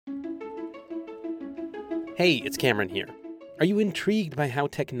Hey, it's Cameron here. Are you intrigued by how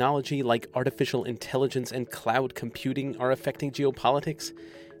technology like artificial intelligence and cloud computing are affecting geopolitics?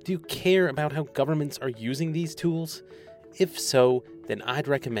 Do you care about how governments are using these tools? If so, then I'd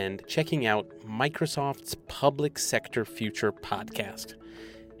recommend checking out Microsoft's Public Sector Future podcast.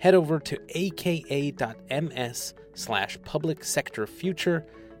 Head over to aka.ms/public sector future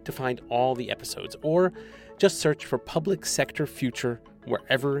to find all the episodes, or just search for Public Sector Future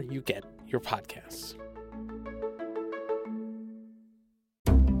wherever you get your podcasts.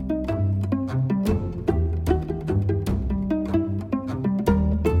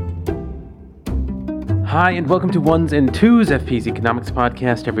 Hi, and welcome to Ones and Twos, FP's economics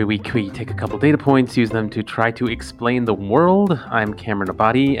podcast. Every week we take a couple data points, use them to try to explain the world. I'm Cameron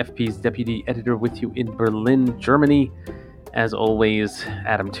Abadi, FP's deputy editor, with you in Berlin, Germany. As always,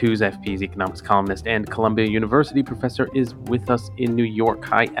 Adam Tooze, FP's economics columnist and Columbia University professor, is with us in New York.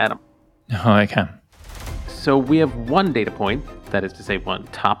 Hi, Adam. Hi, Cam. So we have one data point, that is to say one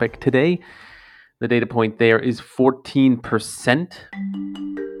topic today. The data point there is 14%.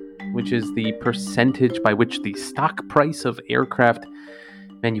 Which is the percentage by which the stock price of aircraft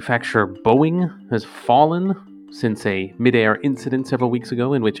manufacturer Boeing has fallen since a mid-air incident several weeks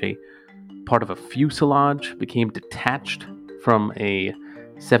ago in which a part of a fuselage became detached from a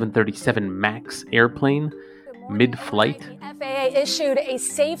 737 MAX airplane mid-flight. The FAA issued a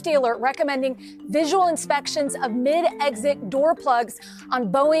safety alert recommending visual inspections of mid-exit door plugs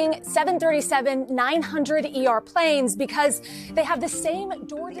on Boeing 737-900ER planes because they have the same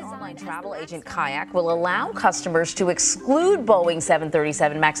door design. The online travel agent Kayak will allow customers to exclude Boeing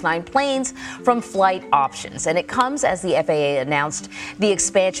 737 MAX 9 planes from flight options, and it comes as the FAA announced the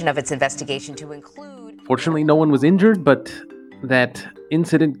expansion of its investigation to include... Fortunately, no one was injured, but that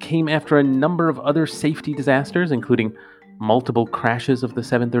incident came after a number of other safety disasters, including multiple crashes of the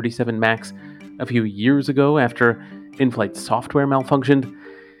 737 MAX a few years ago after in-flight software malfunctioned.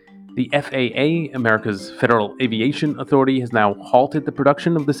 The FAA, America's Federal Aviation Authority, has now halted the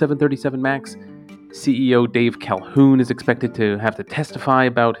production of the 737 MAX. CEO Dave Calhoun is expected to have to testify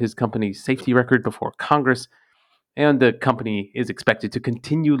about his company's safety record before Congress, and the company is expected to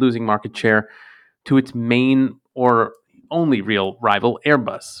continue losing market share to its main or only real rival,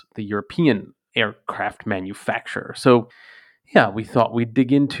 Airbus, the European aircraft manufacturer. So, yeah, we thought we'd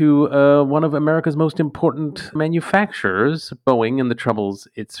dig into one of America's most important manufacturers, Boeing, and the troubles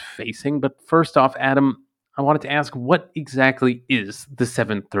it's facing. But first off, Adam, I wanted to ask, what exactly is the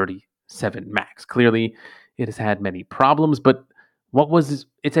 737 MAX? Clearly, it has had many problems, but what was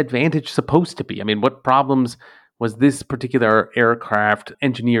its advantage supposed to be? I mean, what problems was this particular aircraft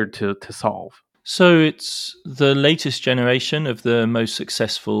engineered to solve? So it's the latest generation of the most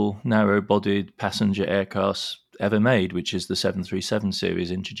successful narrow-bodied passenger aircraft ever made, which is the 737 series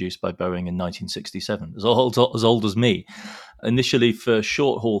introduced by Boeing in 1967, as old as me, initially for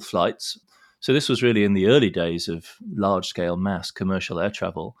short-haul flights. So this was really in the early days of large-scale mass commercial air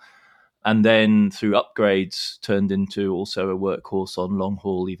travel, and then through upgrades turned into also a workhorse on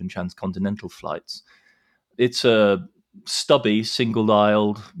long-haul, even transcontinental flights. It's a stubby,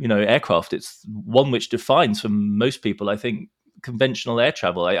 single-aisled, aircraft. It's one which defines, for most people, I think, conventional air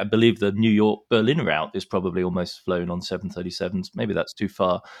travel. I believe the New York-Berlin route is probably almost flown on 737s. Maybe that's too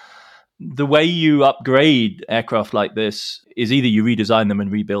far. The way you upgrade aircraft like this is either you redesign them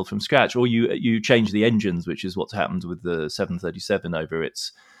and rebuild from scratch, or you change the engines, which is what's happened with the 737 over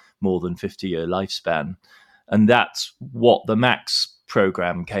its more than 50-year lifespan. And that's what the MAX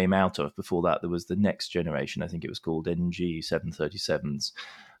program came out of. Before that, there was the next generation. I think it was called NG 737s.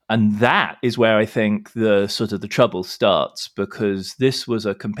 And that is where I think the trouble starts, because this was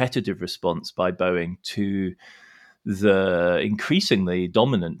a competitive response by Boeing to the increasingly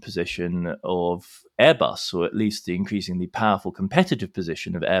dominant position of Airbus, or at least the increasingly powerful competitive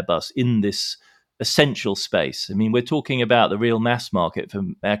position of Airbus in this essential space. I mean, we're talking about the real mass market for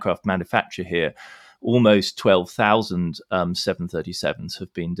aircraft manufacture here. Almost 12,000 737s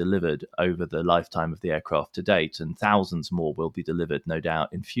have been delivered over the lifetime of the aircraft to date, and thousands more will be delivered, no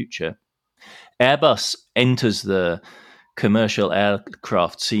doubt, in future. Airbus enters the commercial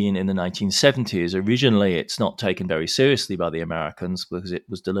aircraft scene in the 1970s. Originally, it's not taken very seriously by the Americans because it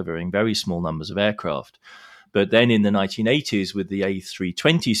was delivering very small numbers of aircraft. But then in the 1980s, with the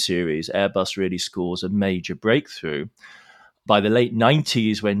A320 series, Airbus really scores a major breakthrough. By the late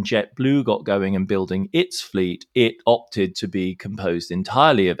 90s, when JetBlue got going and building its fleet, it opted to be composed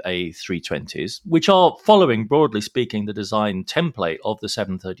entirely of A320s, which are following, broadly speaking, the design template of the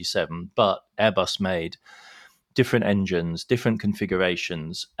 737, but Airbus made different engines, different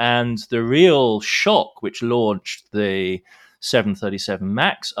configurations. And the real shock which launched the 737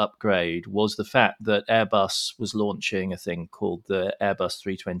 MAX upgrade was the fact that Airbus was launching a thing called the Airbus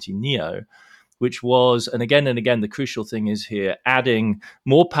 320neo, which was, and again, the crucial thing is here, adding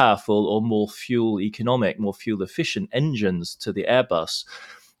more powerful or more fuel economic, more fuel efficient engines to the Airbus.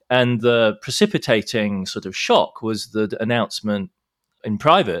 And the precipitating sort of shock was the announcement in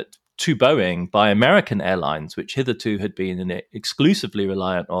private to Boeing by American Airlines, which hitherto had been exclusively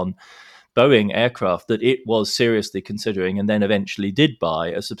reliant on Boeing aircraft, that it was seriously considering and then eventually did buy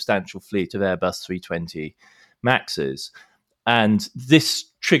a substantial fleet of Airbus 320 Maxes. And this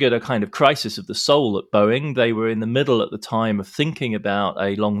triggered a kind of crisis of the soul at Boeing. They were in the middle at the time of thinking about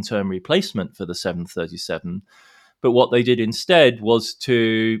a long-term replacement for the 737. But what they did instead was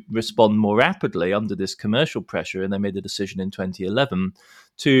to respond more rapidly under this commercial pressure, and they made the decision in 2011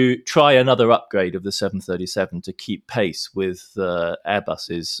 to try another upgrade of the 737 to keep pace with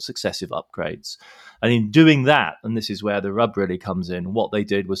Airbus's successive upgrades. And in doing that, and this is where the rub really comes in, what they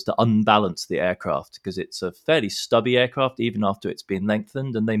did was to unbalance the aircraft, because it's a fairly stubby aircraft even after it's been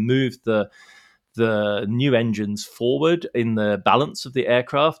lengthened, and they moved the new engines forward in the balance of the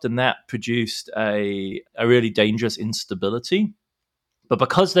aircraft, and that produced a really dangerous instability. But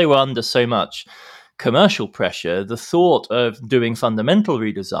because they were under so much commercial pressure, the thought of doing fundamental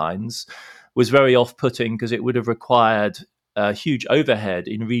redesigns was very off-putting, because it would have required a huge overhead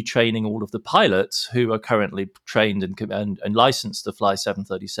in retraining all of the pilots who are currently trained and licensed to fly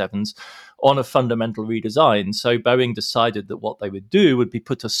 737s on a fundamental redesign. So Boeing decided that what they would do would be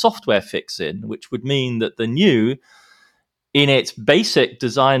put a software fix in, which would mean that the new, in its basic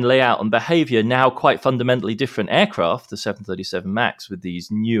design, layout, and behavior, now quite fundamentally different aircraft, the 737 MAX, with these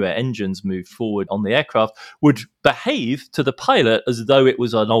newer engines moved forward on the aircraft, would behave to the pilot as though it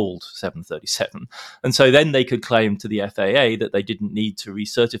was an old 737. And so then they could claim to the FAA that they didn't need to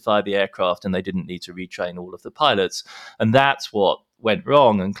recertify the aircraft and they didn't need to retrain all of the pilots. And that's what went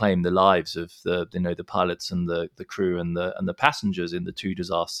wrong and claimed the lives of the pilots and the crew and the passengers in the two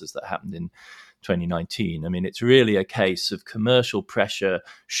disasters that happened in 2019. I mean, it's really a case of commercial pressure,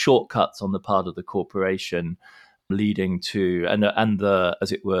 shortcuts on the part of the corporation, leading to and the,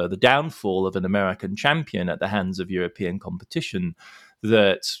 as it were, the downfall of an American champion at the hands of European competition.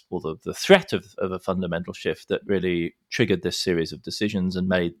 The threat of a fundamental shift that really triggered this series of decisions and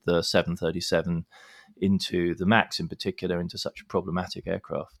made the 737 into the MAX in particular into such a problematic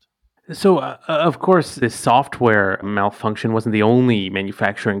aircraft. So, of course, this software malfunction wasn't the only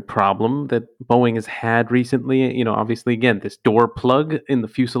manufacturing problem that Boeing has had recently. You know, obviously, again, this door plug in the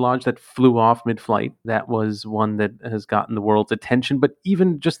fuselage that flew off mid-flight, that was one that has gotten the world's attention. But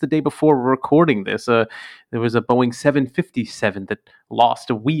even just the day before we're recording this, there was a Boeing 757 that lost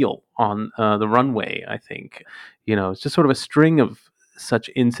a wheel on the runway, I think. You know, it's just sort of a string of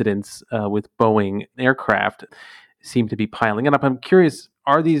such incidents with Boeing aircraft seem to be piling up. I'm curious,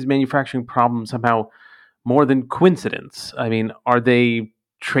 are these manufacturing problems somehow more than coincidence? I mean, are they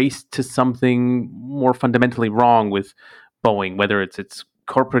traced to something more fundamentally wrong with Boeing, whether it's its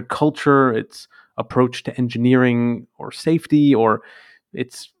corporate culture, its approach to engineering or safety, or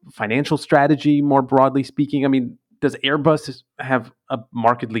its financial strategy, more broadly speaking? I mean, does Airbus have a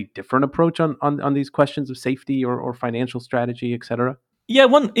markedly different approach on these questions of safety or financial strategy, et cetera? Yeah,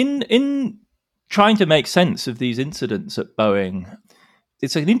 in trying to make sense of these incidents at Boeing,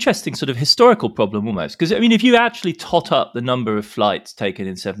 it's an interesting sort of historical problem almost. Because, I mean, if you actually tot up the number of flights taken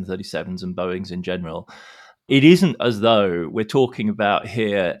in 737s and Boeings in general, it isn't as though we're talking about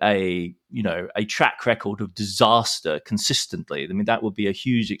here a track record of disaster consistently. I mean, that would be a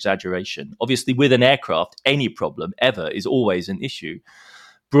huge exaggeration. Obviously, with an aircraft, any problem ever is always an issue.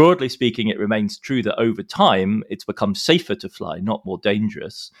 Broadly speaking, it remains true that over time, it's become safer to fly, not more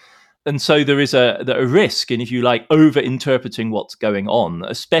dangerous. And so there is a risk in, if you like, over-interpreting what's going on,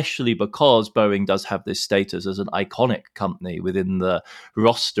 especially because Boeing does have this status as an iconic company within the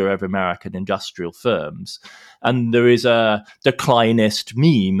roster of American industrial firms. And there is a declinist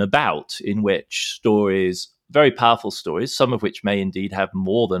meme about, in which stories, very powerful stories, some of which may indeed have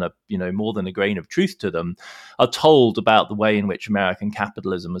more than a grain of truth to them, are told about the way in which American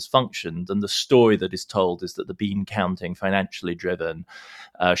capitalism has functioned. And the story that is told is that the bean counting, financially driven,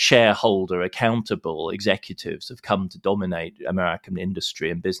 shareholder accountable executives have come to dominate American industry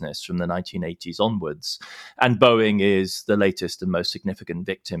and business from the 1980s onwards. And Boeing is the latest and most significant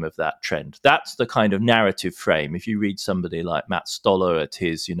victim of that trend. That's the kind of narrative frame. If you read somebody like Matt Stoller at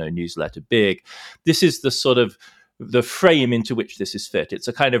his newsletter Big, this is the sort of the frame into which this is fit. It's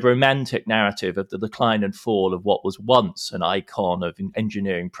a kind of romantic narrative of the decline and fall of what was once an icon of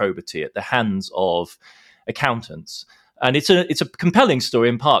engineering probity at the hands of accountants. And it's a compelling story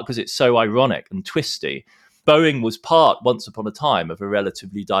in part because it's so ironic and twisty. Boeing was part, once upon a time, of a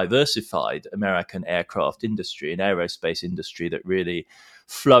relatively diversified American aircraft industry, an aerospace industry that really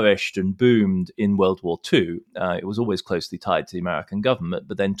flourished and boomed in World War II. It was always closely tied to the American government,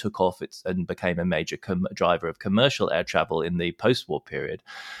 but then took off and became a major driver of commercial air travel in the post-war period.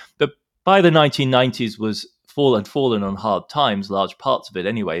 But by the 1990s was fallen on hard times, large parts of it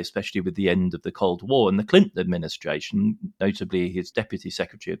anyway, especially with the end of the Cold War and the Clinton administration, notably his Deputy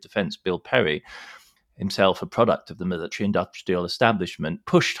Secretary of Defense, Bill Perry, himself a product of the military-industrial establishment,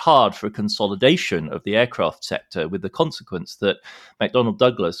 pushed hard for a consolidation of the aircraft sector, with the consequence that McDonnell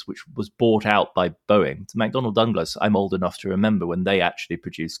Douglas, which was bought out by Boeing, McDonnell Douglas, I'm old enough to remember when they actually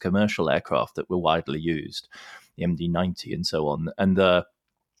produced commercial aircraft that were widely used, the MD-90 and so on, and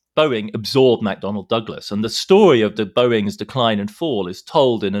Boeing absorbed McDonnell Douglas. And the story of the Boeing's decline and fall is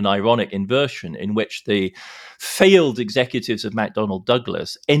told in an ironic inversion in which the failed executives of McDonnell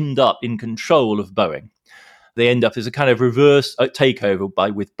Douglas end up in control of Boeing. They end up as a kind of reverse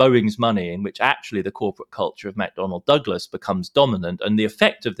takeover with Boeing's money, in which actually the corporate culture of McDonnell Douglas becomes dominant. And the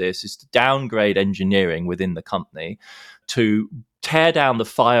effect of this is to downgrade engineering within the company, to tear down the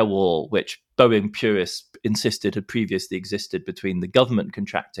firewall which Boeing purists insisted had previously existed between the government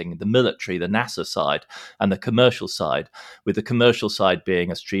contracting, the military, the NASA side, and the commercial side, with the commercial side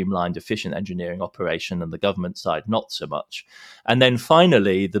being a streamlined, efficient engineering operation and the government side not so much. And then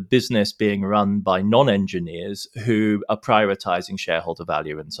finally, the business being run by non-engineers who are prioritizing shareholder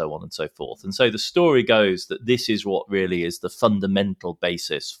value and so on and so forth. And so the story goes that this is what really is the fundamental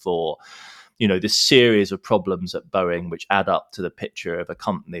basis for this series of problems at Boeing, which add up to the picture of a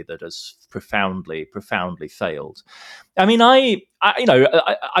company that has profoundly failed. I mean, I'm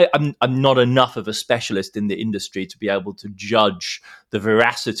not enough of a specialist in the industry to be able to judge the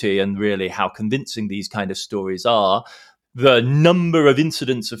veracity and really how convincing these kind of stories are. The number of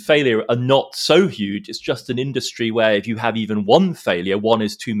incidents of failure are not so huge. It's just an industry where if you have even one failure, one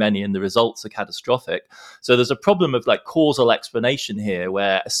is too many and the results are catastrophic. So there's a problem of causal explanation here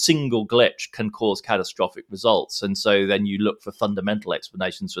where a single glitch can cause catastrophic results. And so then you look for fundamental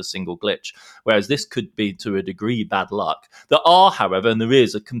explanations for a single glitch, whereas this could be to a degree bad luck. There are, however, and there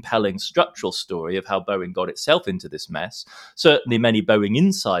is a compelling structural story of how Boeing got itself into this mess. Certainly many Boeing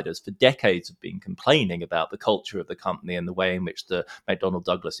insiders for decades have been complaining about the culture of the company and the way in which the McDonnell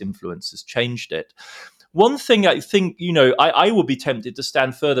Douglas influence has changed it. One thing I think, I will be tempted to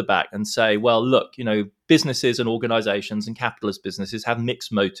stand further back and say, well, look, businesses and organizations and capitalist businesses have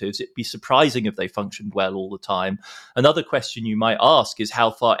mixed motives. It'd be surprising if they functioned well all the time. Another question you might ask is how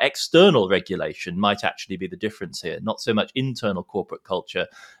far external regulation might actually be the difference here, not so much internal corporate culture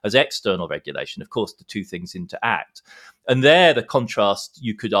as external regulation. Of course, the two things interact. And there, the contrast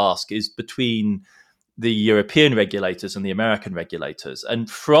you could ask is between the European regulators and the American regulators. And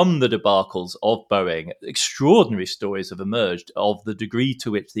from the debacles of Boeing, extraordinary stories have emerged of the degree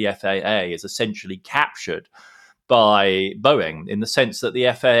to which the FAA is essentially captured by Boeing, in the sense that the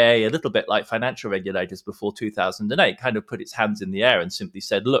FAA, a little bit like financial regulators before 2008, kind of put its hands in the air and simply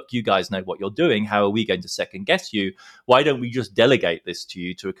said, look, you guys know what you're doing. How are we going to second guess you? Why don't we just delegate this to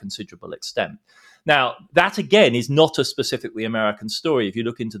you to a considerable extent? Now, that again is not a specifically American story. If you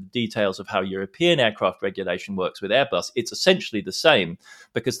look into the details of how European aircraft regulation works with Airbus, it's essentially the same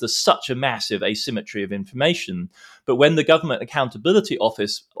because there's such a massive asymmetry of information. But when the Government Accountability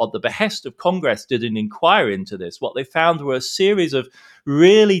Office, at the behest of Congress, did an inquiry into this, what they found were a series of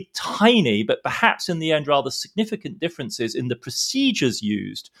really tiny, but perhaps in the end rather significant differences in the procedures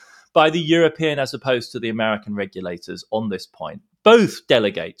used by the European as opposed to the American regulators on this point. Both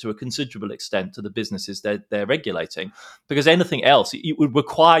delegate to a considerable extent to the businesses they're regulating, because anything else, it would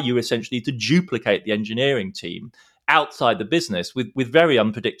require you essentially to duplicate the engineering team outside the business with very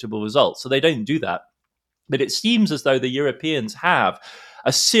unpredictable results. So they don't do that. But it seems as though the Europeans have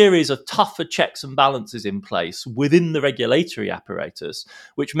a series of tougher checks and balances in place within the regulatory apparatus,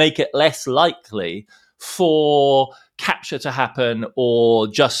 which make it less likely for capture to happen or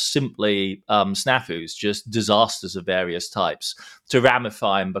just simply snafus, just disasters of various types, to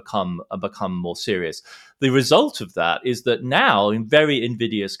ramify and become more serious. The result of that is that now very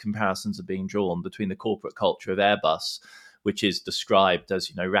invidious comparisons are being drawn between the corporate culture of Airbus, which is described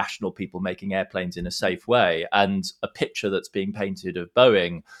as, rational people making airplanes in a safe way, and a picture that's being painted of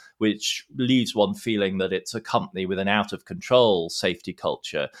Boeing, which leaves one feeling that it's a company with an out-of-control safety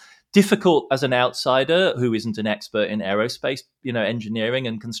culture. Difficult as an outsider who isn't an expert in aerospace, engineering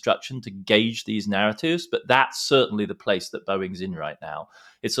and construction, to gauge these narratives, but that's certainly the place that Boeing's in right now.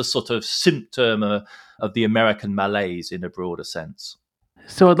 It's a sort of symptom of the American malaise in a broader sense.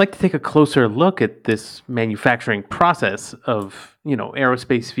 So I'd like to take a closer look at this manufacturing process of,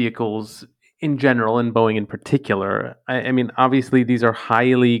 aerospace vehicles in general and Boeing in particular, I mean, obviously these are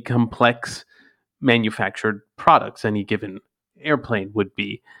highly complex manufactured products, any given airplane would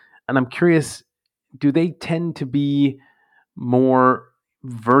be. And I'm curious, do they tend to be more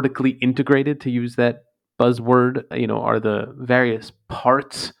vertically integrated, to use that buzzword? Are the various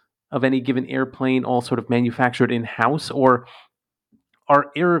parts of any given airplane all sort of manufactured in house, or are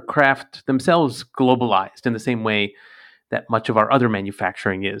aircraft themselves globalized in the same way that much of our other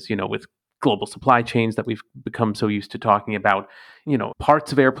manufacturing is, with global supply chains that we've become so used to talking about?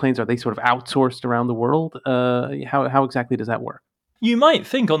 Parts of airplanes, are they sort of outsourced around the world? How exactly does that work? You might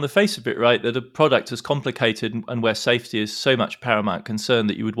think on the face of it, right, that a product as complicated and where safety is so much paramount concern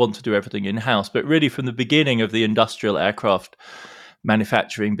that you would want to do everything in-house. But really, from the beginning of the industrial aircraft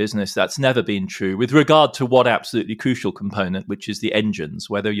manufacturing business, that's never been true with regard to what absolutely crucial component, which is the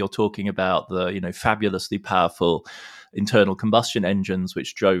engines, whether you're talking about the, fabulously powerful internal combustion engines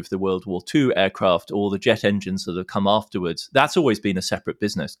which drove the World War II aircraft, or the jet engines that have come afterwards. That's always been a separate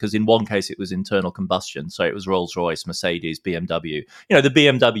business, because in one case it was internal combustion, so it was Rolls-Royce, Mercedes, BMW. The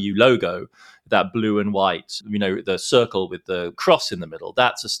BMW logo, that blue and white, the circle with the cross in the middle,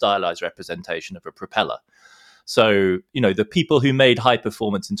 that's a stylized representation of a propeller. So, the people who made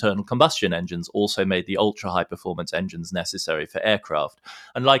high-performance internal combustion engines also made the ultra-high-performance engines necessary for aircraft.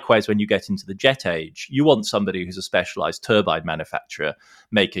 And likewise, when you get into the jet age, you want somebody who's a specialized turbine manufacturer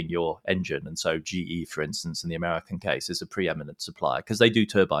making your engine. And so GE, for instance, in the American case, is a preeminent supplier because they do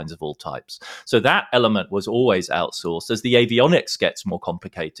turbines of all types. So that element was always outsourced. As the avionics gets more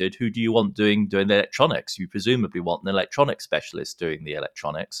complicated, who do you want doing the electronics? You presumably want an electronics specialist doing the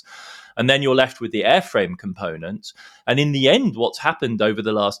electronics. And then you're left with the airframe component. And in the end, what's happened over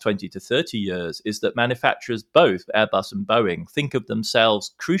the last 20 to 30 years is that manufacturers, both Airbus and Boeing, think of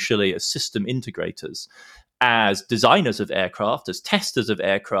themselves crucially as system integrators, as designers of aircraft, as testers of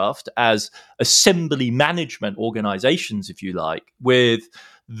aircraft, as assembly management organizations, if you like, with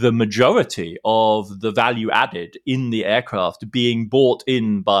the majority of the value added in the aircraft being bought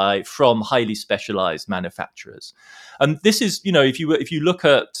in from highly specialized manufacturers. And this is, if you look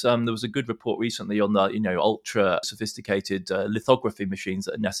at, there was a good report recently on the, ultra sophisticated lithography machines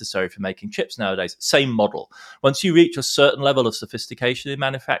that are necessary for making chips nowadays. Same model. Once you reach a certain level of sophistication in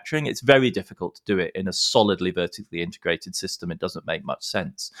manufacturing, it's very difficult to do it in a solidly vertically integrated system. It doesn't make much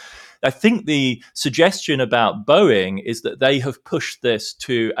sense. I think the suggestion about Boeing is that they have pushed this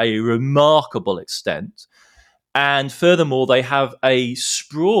to a remarkable extent. And furthermore, they have a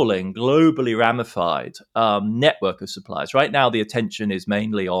sprawling, globally ramified network of suppliers. Right now, the attention is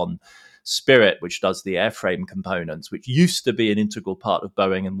mainly on Spirit, which does the airframe components, which used to be an integral part of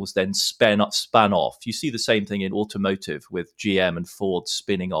Boeing and was then spun off. You see the same thing in automotive with GM and Ford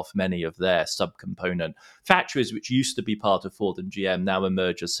spinning off many of their subcomponent factories, which used to be part of Ford and GM, now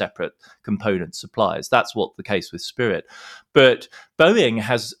emerge as separate component suppliers. That's what the case with Spirit. But Boeing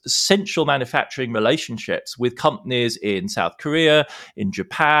has essential manufacturing relationships with companies in South Korea, in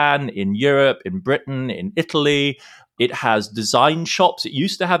Japan, in Europe, in Britain, in Italy. It has design shops. It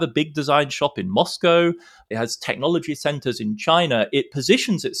used to have a big design shop in Moscow. It has technology centers in China. It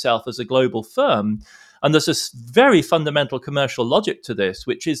positions itself as a global firm. And there's a very fundamental commercial logic to this,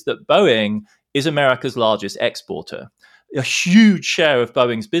 which is that Boeing is America's largest exporter. A huge share of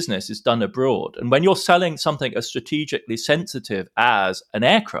Boeing's business is done abroad. And when you're selling something as strategically sensitive as an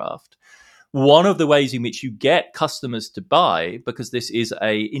aircraft, one of the ways in which you get customers to buy, because this is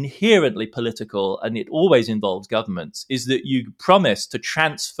a inherently political and it always involves governments, is that you promise to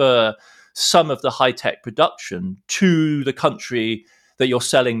transfer some of the high-tech production to the country that you're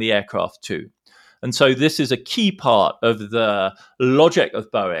selling the aircraft to. And so this is a key part of the logic of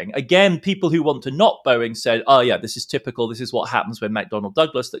Boeing. Again, people who want to knock Boeing said, oh yeah, this is typical. This is what happens when McDonnell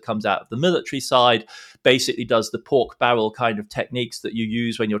Douglas, that comes out of the military side, basically does the pork barrel kind of techniques that you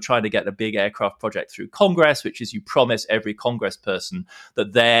use when you're trying to get a big aircraft project through Congress, which is you promise every congressperson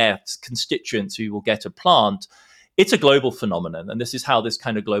that their constituents who will get a plant. It's a global phenomenon, and this is how this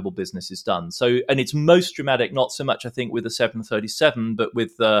kind of global business is done. So, and it's most dramatic, not so much, I think, with the 737, but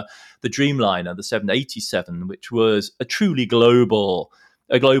with the Dreamliner, the 787, which was a truly global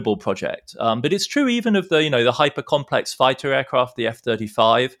project. But it's true even of the hyper complex fighter aircraft, the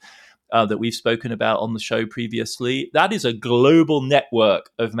F-35. That we've spoken about on the show previously. That is a global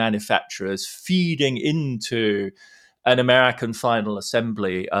network of manufacturers feeding into an American final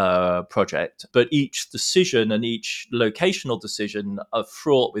assembly project, but each decision and each locational decision are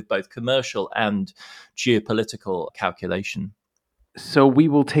fraught with both commercial and geopolitical calculation. So we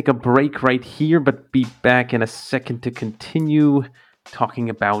will take a break right here, but be back in a second to continue talking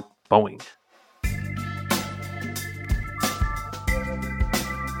about Boeing.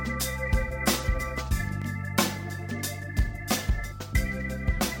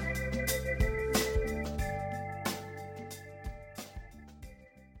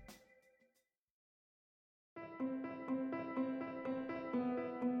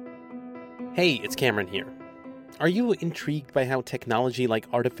 Hey, it's Cameron here. Are you intrigued by how technology like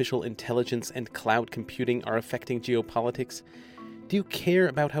artificial intelligence and cloud computing are affecting geopolitics? Do you care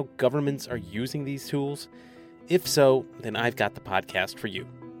about how governments are using these tools? If so, then I've got the podcast for you.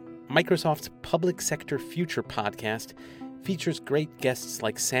 Microsoft's Public Sector Future podcast features great guests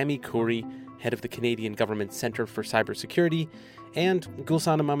like Sami Khoury, head of the Canadian Government Centre for Cybersecurity, and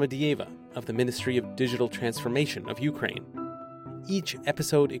Gulsana Mamadieva of the Ministry of Digital Transformation of Ukraine. Each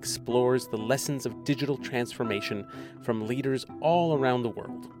episode explores the lessons of digital transformation from leaders all around the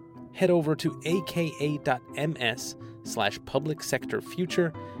world. Head over to aka.ms/public sector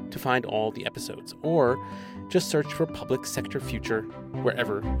future to find all the episodes, or just search for Public Sector Future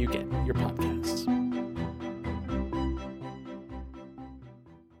wherever you get your podcasts.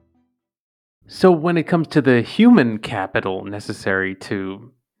 So when it comes to the human capital necessary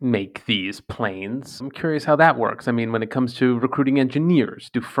to make these planes, I'm curious how that works. I mean, when it comes to recruiting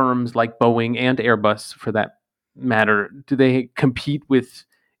engineers, do firms like Boeing and Airbus, for that matter, do they compete with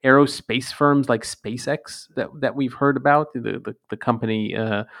aerospace firms like SpaceX that we've heard about, the company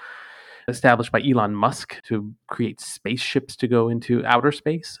established by Elon Musk to create spaceships to go into outer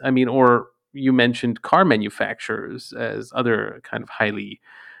space? I mean, or you mentioned car manufacturers as other kind of highly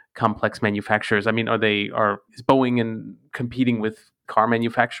complex manufacturers. I mean, is Boeing competing with car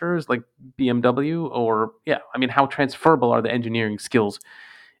manufacturers like BMW? Or I mean, how transferable are the engineering skills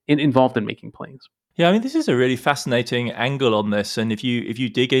involved in making planes? Yeah, I mean, this is a really fascinating angle on this, and if you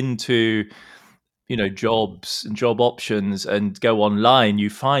dig into jobs and job options and go online, you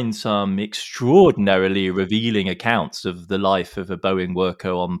find some extraordinarily revealing accounts of the life of a Boeing worker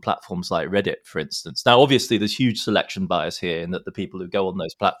on platforms like Reddit, for instance. Now, obviously, there's huge selection bias here in that the people who go on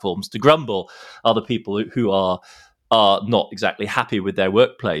those platforms to grumble are the people who are not exactly happy with their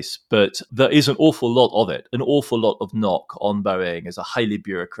workplace, but there is an awful lot of it, an awful lot of knock on Boeing as a highly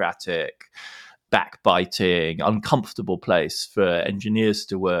bureaucratic, backbiting, uncomfortable place for engineers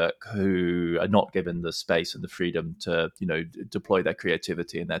to work who are not given the space and the freedom to, deploy their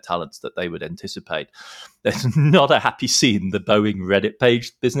creativity and their talents that they would anticipate. There's not a happy scene, the Boeing Reddit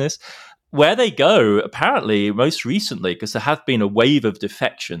page business. Where they go, apparently, most recently, because there have been a wave of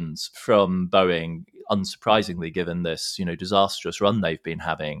defections from Boeing, unsurprisingly, given this, disastrous run they've been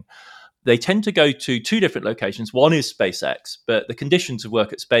having, they tend to go to two different locations. One is SpaceX, but the conditions of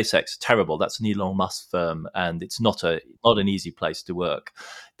work at SpaceX are terrible. That's an Elon Musk firm, and it's not an easy place to work.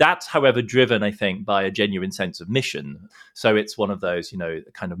 That's, however, driven, I think, by a genuine sense of mission. So it's one of those,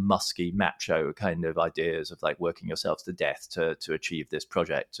 kind of musky, macho kind of ideas of like working yourselves to death to achieve this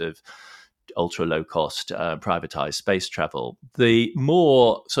project of ultra low cost privatized space travel. The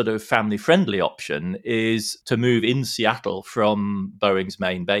more sort of family friendly option is to move in Seattle from Boeing's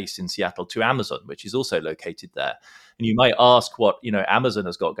main base in Seattle to Amazon, which is also located there. And you might ask what Amazon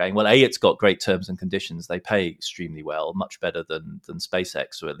has got going. Well, it's got great terms and conditions. They pay extremely well, much better than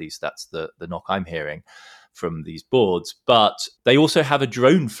SpaceX, or at least that's the knock I'm hearing from these boards. But they also have a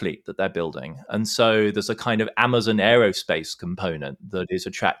drone fleet that they're building. And so there's a kind of Amazon aerospace component that is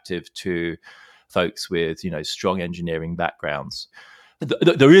attractive to folks with, strong engineering backgrounds.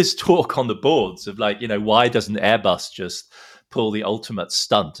 There is talk on the boards of like, why doesn't Airbus just pull the ultimate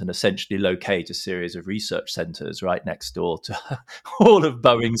stunt and essentially locate a series of research centers right next door to all of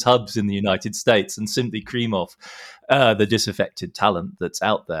Boeing's hubs in the United States and simply cream off the disaffected talent that's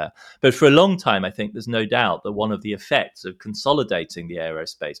out there. But for a long time, I think there's no doubt that one of the effects of consolidating the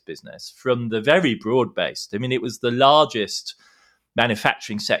aerospace business from the very broad-based, I mean, it was the largest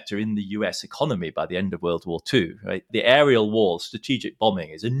manufacturing sector in the US economy by the end of World War II. Right? The aerial war, strategic bombing,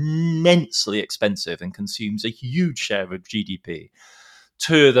 is immensely expensive and consumes a huge share of GDP,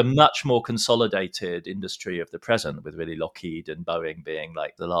 to the much more consolidated industry of the present, with really Lockheed and Boeing being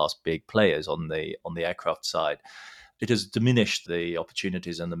like the last big players on the aircraft side. It has diminished the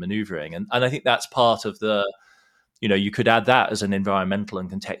opportunities and the maneuvering. And I think that's part of the, you could add that as an environmental and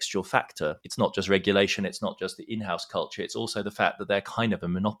contextual factor. It's not just regulation. It's not just the in-house culture. It's also the fact that they're kind of a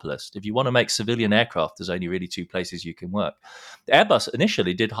monopolist. If you want to make civilian aircraft, there's only really two places you can work. Airbus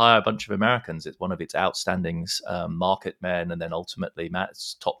initially did hire a bunch of Americans. It's one of its outstanding market men, and then ultimately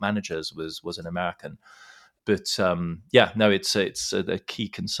top managers was an American. But it's a key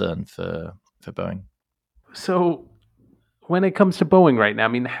concern for Boeing. So when it comes to Boeing right now, I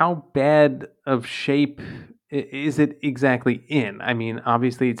mean, how bad of shape is it exactly in? I mean,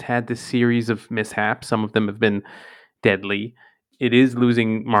 obviously it's had this series of mishaps. Some of them have been deadly. It is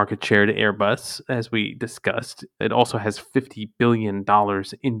losing market share to Airbus, as we discussed. It also has $50 billion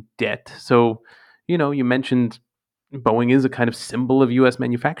in debt. So, you mentioned Boeing is a kind of symbol of U.S.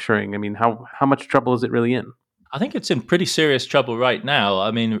 manufacturing. I mean, how much trouble is it really in? I think it's in pretty serious trouble right now.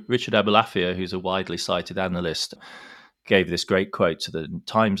 I mean, Richard Abulafia, who's a widely cited analyst, gave this great quote to the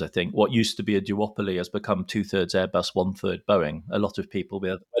Times, I think. What used to be a duopoly has become 2/3 Airbus, 1/3 Boeing. A lot of people,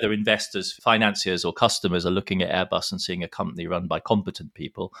 whether investors, financiers, or customers, are looking at Airbus and seeing a company run by competent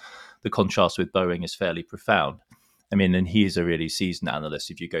people. The contrast with Boeing is fairly profound. I mean, and he's a really seasoned analyst.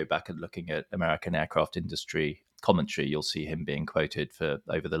 If you go back and looking at American aircraft industry commentary, you'll see him being quoted for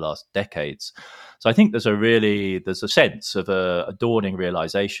over the last decades. So I think there's a sense of a dawning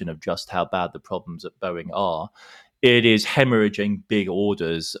realization of just how bad the problems at Boeing are. It is hemorrhaging big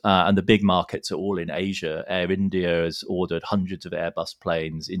orders, and the big markets are all in Asia. Air India has ordered hundreds of Airbus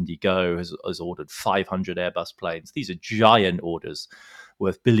planes. Indigo has ordered 500 Airbus planes. These are giant orders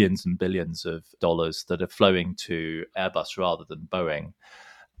worth billions and billions of dollars that are flowing to Airbus rather than Boeing.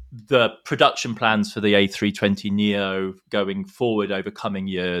 The production plans for the A320neo going forward over coming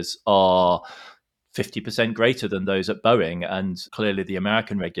years are 50% greater than those at Boeing. And clearly the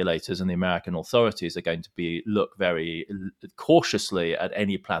American regulators and the American authorities are going to look very cautiously at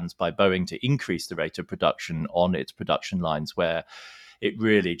any plans by Boeing to increase the rate of production on its production lines, where it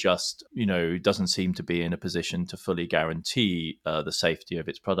really just, doesn't seem to be in a position to fully guarantee the safety of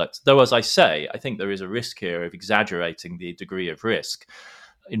its products. Though, as I say, I think there is a risk here of exaggerating the degree of risk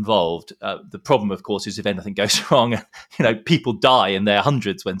involved. The problem, of course, is if anything goes wrong, people die in their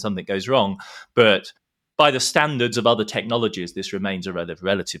hundreds when something goes wrong. But by the standards of other technologies, this remains a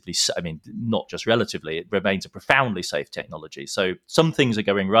relatively, not just relatively, it remains a profoundly safe technology. So some things are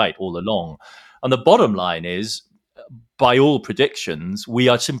going right all along. And the bottom line is, by all predictions, we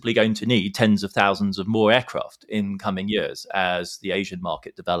are simply going to need tens of thousands of more aircraft in coming years as the Asian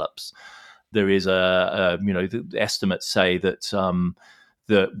market develops. There is the estimates say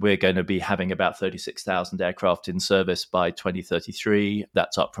that we're going to be having about 36,000 aircraft in service by 2033.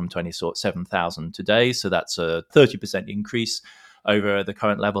 That's up from 27,000 today. So that's a 30% increase over the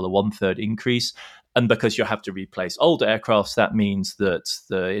current level, a 1/3 increase. And because you have to replace old aircraft, that means that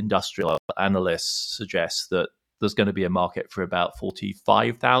the industrial analysts suggest that there's going to be a market for about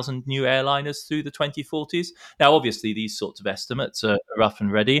 45,000 new airliners through the 2040s. Now, obviously, these sorts of estimates are rough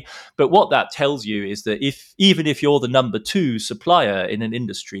and ready. But what that tells you is that even if you're the number 2 supplier in an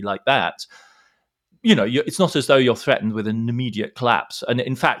industry like that, it's not as though you're threatened with an immediate collapse. And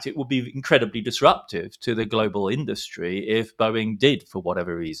in fact, it would be incredibly disruptive to the global industry if Boeing did, for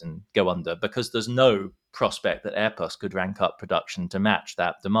whatever reason, go under, because there's no prospect that Airbus could rank up production to match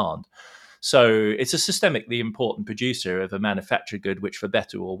that demand. So it's a systemically important producer of a manufactured good, which, for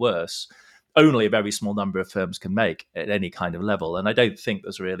better or worse, only a very small number of firms can make at any kind of level. And I don't think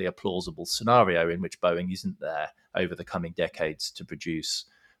there's really a plausible scenario in which Boeing isn't there over the coming decades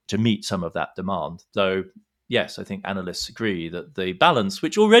to meet some of that demand. Though, yes, I think analysts agree that the balance,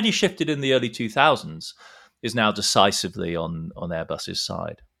 which already shifted in the early 2000s, is now decisively on Airbus's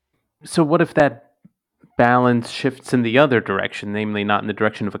side. So what if that balance shifts in the other direction, namely not in the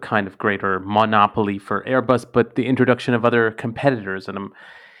direction of a kind of greater monopoly for Airbus, but the introduction of other competitors? And I'm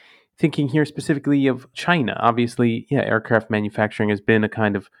thinking here specifically of China. Obviously, aircraft manufacturing has been a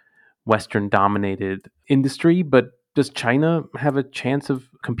kind of Western-dominated industry, but does China have a chance of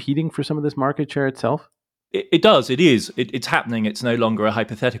competing for some of this market share itself? It does. It is. It's happening. It's no longer a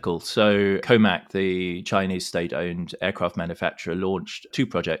hypothetical. So COMAC, the Chinese state-owned aircraft manufacturer, launched 2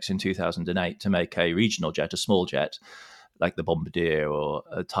 projects in 2008 to make a regional jet, a small jet, like the Bombardier or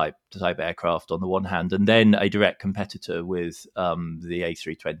a type aircraft on the one hand, and then a direct competitor with the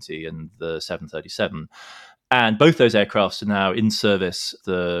A320 and the 737. And both those aircrafts are now in service.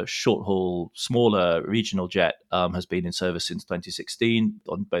 The short-haul, smaller regional jet has been in service since 2016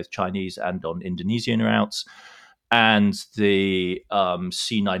 on both Chinese and on Indonesian routes. And the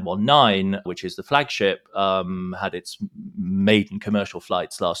C919, which is the flagship, had its maiden commercial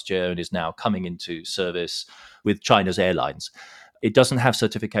flights last year and is now coming into service with China's airlines. It doesn't have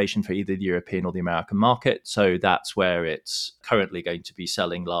certification for either the European or the American market, so that's where it's currently going to be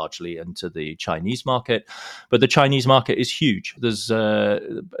selling largely into the Chinese market. But the Chinese market is huge. There's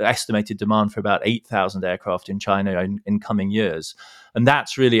estimated demand for about 8,000 aircraft in China in coming years. And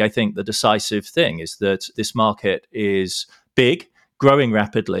that's really, I think, the decisive thing, is that this market is big, growing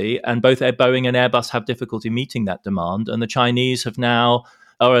rapidly, and both Boeing and Airbus have difficulty meeting that demand. And the Chinese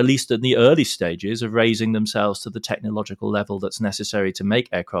are at least in the early stages of raising themselves to the technological level that's necessary to make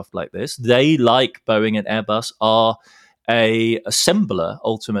aircraft like this. They, like Boeing and Airbus, are a assembler,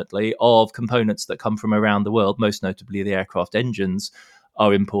 ultimately, of components that come from around the world. Most notably, the aircraft engines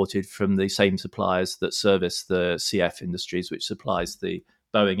are imported from the same suppliers that service the CF Industries, which supplies the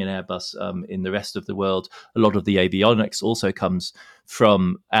Boeing and Airbus in the rest of the world. A lot of the avionics also comes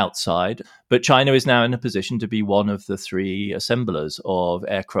from outside. But China is now in a position to be one of the three assemblers of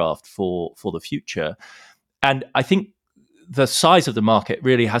aircraft for the future. And I think the size of the market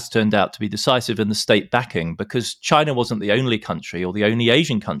really has turned out to be decisive in the state backing, because China wasn't the only country or the only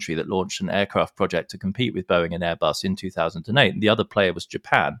Asian country that launched an aircraft project to compete with Boeing and Airbus in 2008. And the other player was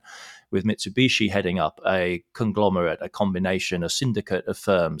Japan, with Mitsubishi heading up a conglomerate, a combination, a syndicate of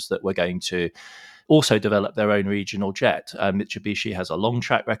firms that were going to also develop their own regional jet. Mitsubishi has a long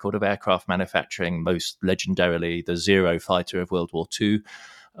track record of aircraft manufacturing, most legendarily the Zero fighter of World War II.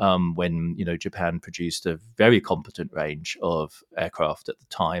 When Japan produced a very competent range of aircraft at the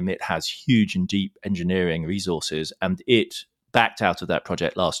time. It has huge and deep engineering resources, and it backed out of that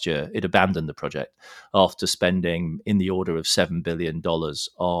project last year. It abandoned the project after spending in the order of $7 billion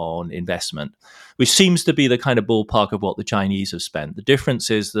on investment, which seems to be the kind of ballpark of what the Chinese have spent. The difference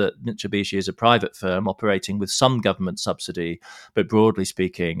is that Mitsubishi is a private firm operating with some government subsidy, but broadly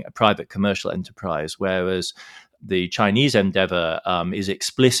speaking, a private commercial enterprise, whereas the Chinese endeavor is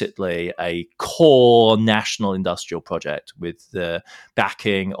explicitly a core national industrial project with the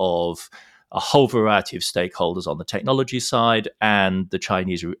backing of a whole variety of stakeholders on the technology side, and the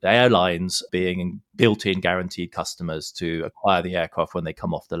Chinese airlines being built-in guaranteed customers to acquire the aircraft when they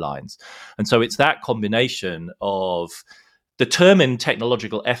come off the lines. And so it's that combination of determined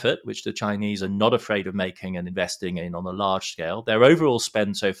technological effort, which the Chinese are not afraid of making and investing in on a large scale. Their overall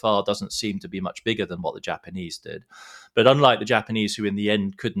spend so far doesn't seem to be much bigger than what the Japanese did. But unlike the Japanese, who in the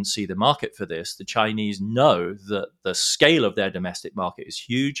end couldn't see the market for this, the Chinese know that the scale of their domestic market is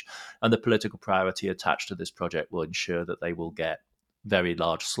huge, and the political priority attached to this project will ensure that they will get very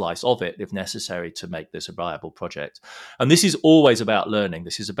large slice of it if necessary to make this a viable project. And this is always about learning.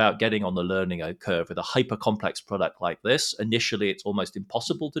 This is about getting on the learning curve with a hyper complex product like this. Initially, it's almost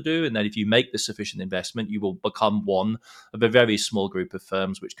impossible to do. And then if you make the sufficient investment, you will become one of a very small group of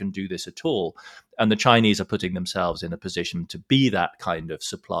firms which can do this at all. And the Chinese are putting themselves in a position to be that kind of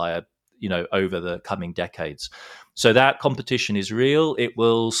supplier, over the coming decades. So that competition is real. It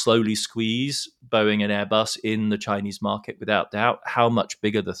will slowly squeeze Boeing and Airbus in the Chinese market, without doubt. How much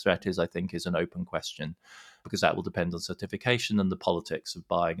bigger the threat is, I think, is an open question, because that will depend on certification and the politics of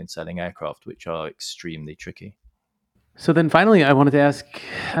buying and selling aircraft, which are extremely tricky. So then finally, I wanted to ask,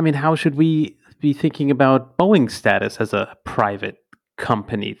 how should we be thinking about Boeing's status as a private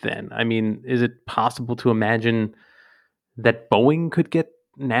company then? Is it possible to imagine that Boeing could get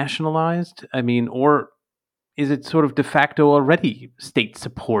nationalized? Or is it sort of de facto already state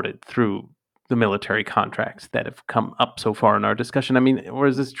supported through the military contracts that have come up so far in our discussion? Or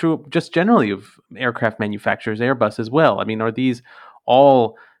is this true just generally of aircraft manufacturers, Airbus as well? Are these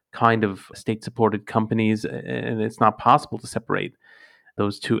all kind of state supported companies, and it's not possible to separate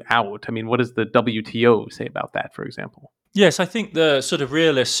those two out? What does the WTO say about that, for example? Yes, I think the sort of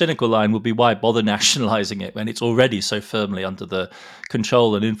realist, cynical line would be, why bother nationalizing it when it's already so firmly under the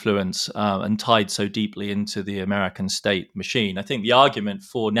control and influence and tied so deeply into the American state machine? I think the argument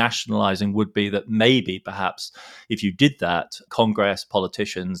for nationalizing would be that maybe, perhaps, if you did that, Congress,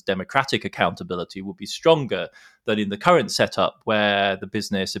 politicians, democratic accountability would be stronger than in the current setup, where the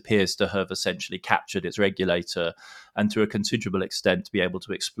business appears to have essentially captured its regulator and to a considerable extent to be able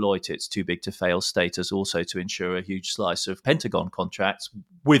to exploit its too big to fail status also to ensure a huge slice of Pentagon contracts,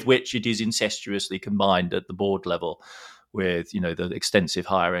 with which it is incestuously combined at the board level with, the extensive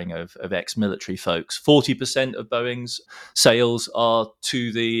hiring of ex-military folks. 40% of Boeing's sales are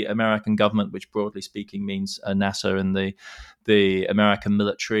to the American government, which broadly speaking means NASA and the American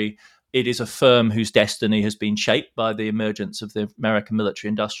military. It is a firm whose destiny has been shaped by the emergence of the American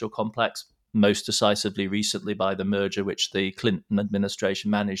military-industrial complex, most decisively recently by the merger which the Clinton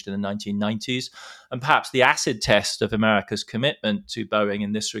administration managed in the 1990s. And perhaps the acid test of America's commitment to Boeing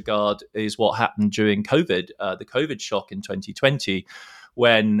in this regard is what happened during COVID, the COVID shock in 2020,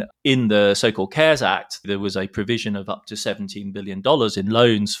 when in the so-called CARES Act, there was a provision of up to $17 billion in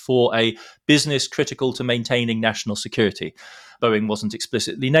loans for a business critical to maintaining national security. Boeing wasn't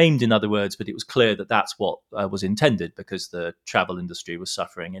explicitly named, in other words, but it was clear that that's what was intended, because the travel industry was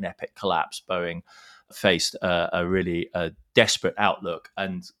suffering an epic collapse. Boeing faced a really desperate outlook,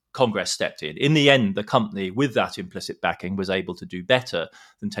 and Congress stepped in. In the end, the company, with that implicit backing, was able to do better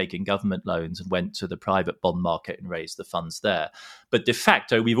than taking government loans and went to the private bond market and raised the funds there. But de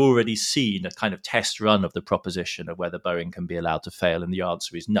facto, we've already seen a kind of test run of the proposition of whether Boeing can be allowed to fail. And the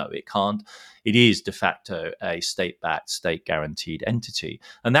answer is no, it can't. It is de facto a state-backed, state-guaranteed entity.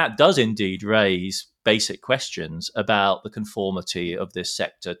 And that does indeed raise basic questions about the conformity of this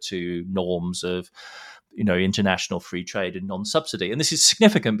sector to norms of international free trade and non-subsidy. And this is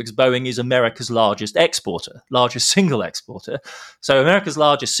significant because Boeing is America's largest single exporter. So America's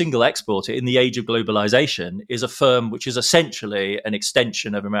largest single exporter in the age of globalization is a firm which is essentially an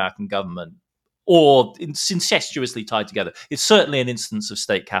extension of American government, or incestuously tied together. It's certainly an instance of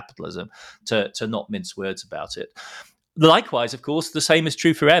state capitalism, to not mince words about it. Likewise, of course, the same is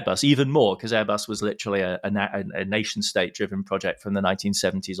true for Airbus, even more, because Airbus was literally a nation-state-driven project from the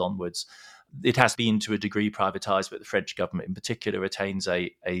 1970s onwards. It has been to a degree privatized, but the French government in particular retains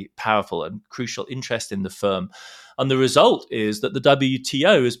a powerful and crucial interest in the firm. And the result is that the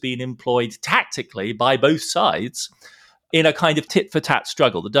WTO has been employed tactically by both sides in a kind of tit-for-tat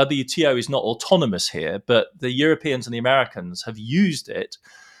struggle. The WTO is not autonomous here, but the Europeans and the Americans have used it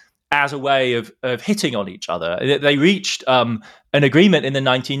as a way of hitting on each other. They reached an agreement in the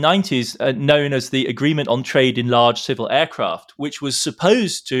 1990s known as the Agreement on Trade in Large Civil Aircraft, which was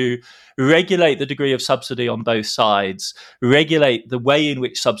supposed to regulate the degree of subsidy on both sides, regulate the way in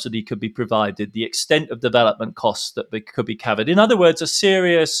which subsidy could be provided, the extent of development costs that could be covered. In other words, a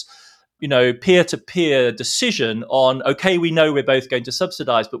serious peer-to-peer decision on, okay, we know we're both going to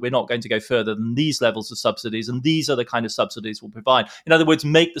subsidize, but we're not going to go further than these levels of subsidies, and these are the kind of subsidies we'll provide. In other words,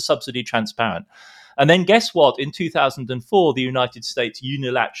 make the subsidy transparent. And then guess what? In 2004, the United States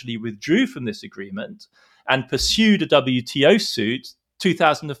unilaterally withdrew from this agreement and pursued a WTO suit,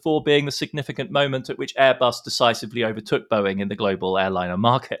 2004 being the significant moment at which Airbus decisively overtook Boeing in the global airliner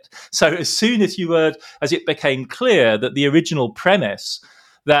market. So as soon as it became clear that the original premise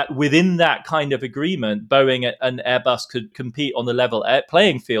that within that kind of agreement, Boeing and Airbus could compete on the level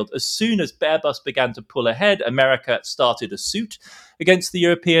playing field, as soon as Airbus began to pull ahead, America started a suit against the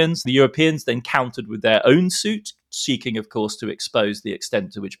Europeans. The Europeans then countered with their own suit, seeking, of course, to expose the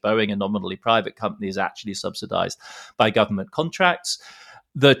extent to which Boeing, a nominally private company, is actually subsidized by government contracts.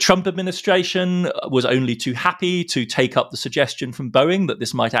 The Trump administration was only too happy to take up the suggestion from Boeing that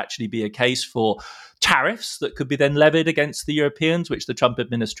this might actually be a case for tariffs that could be then levied against the Europeans, which the Trump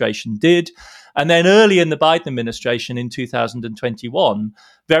administration did. And then early in the Biden administration in 2021,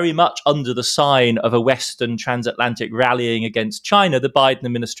 very much under the sign of a Western transatlantic rallying against China, the Biden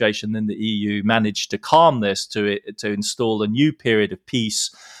administration and the EU managed to calm this, to install a new period of peace,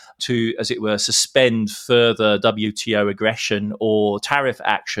 to, as it were, suspend further WTO aggression or tariff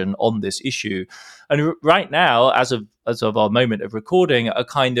action on this issue. And right now, as of our moment of recording, a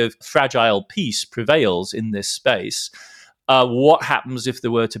kind of fragile peace prevails in this space. What happens if there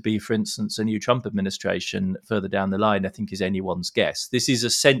were to be, for instance, a new Trump administration further down the line, I think is anyone's guess. This is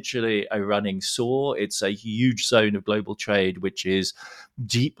essentially a running sore. It's a huge zone of global trade which is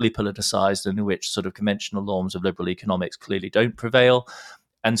deeply politicized and in which sort of conventional norms of liberal economics clearly don't prevail.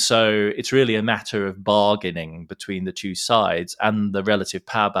 And so it's really a matter of bargaining between the two sides and the relative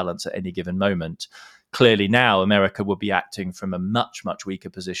power balance at any given moment. Clearly now, America would be acting from a much, much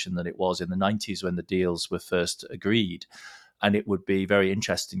weaker position than it was in the 90s when the deals were first agreed. And it would be very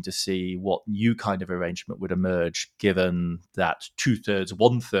interesting to see what new kind of arrangement would emerge, given that 2/3,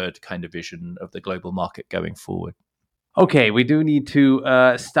 1/3 kind of vision of the global market going forward. Okay, we do need to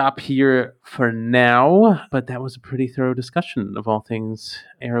stop here for now, but that was a pretty thorough discussion of all things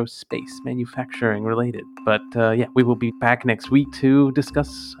aerospace manufacturing related. But yeah, we will be back next week to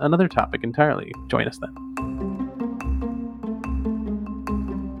discuss another topic entirely. Join us then.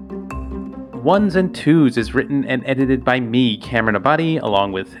 Ones and Twos is written and edited by me, Cameron Abadi,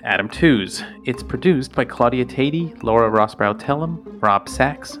 along with Adam Tooze. It's produced by Claudia Tatey, Laura Rossbrow-Tellem, Rob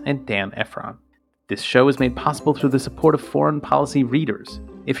Sachs, and Dan Efron. This show is made possible through the support of foreign policy readers.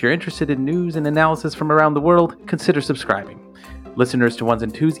 If you're interested in news and analysis from around the world, consider subscribing. Listeners to Ones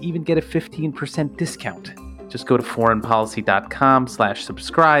and Twos even get a 15% discount. Just go to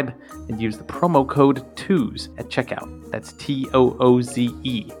foreignpolicy.com/subscribe and use the promo code TOOZE at checkout. That's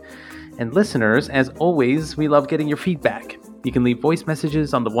TOOZE. And listeners, as always, we love getting your feedback. You can leave voice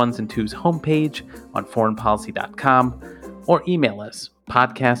messages on the Ones and Twos homepage on foreignpolicy.com or email us,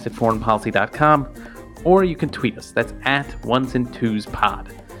 podcast@foreignpolicy.com, or you can tweet us. That's @onesandtwospod.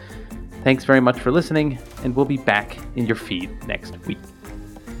 Thanks very much for listening, and we'll be back in your feed next week.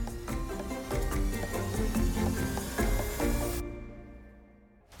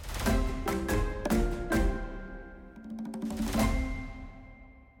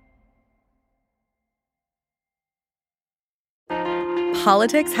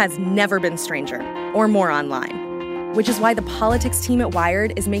 Politics has never been stranger or more online, which is why the politics team at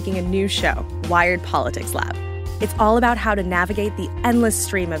Wired is making a new show, Wired Politics Lab. It's all about how to navigate the endless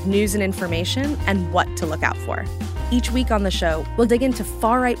stream of news and information and what to look out for. Each week on the show, we'll dig into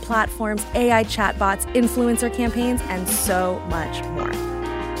far-right platforms, AI chatbots, influencer campaigns, and so much more.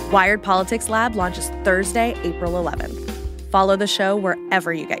 Wired Politics Lab launches Thursday, April 11th. Follow the show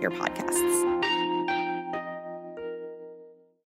wherever you get your podcasts.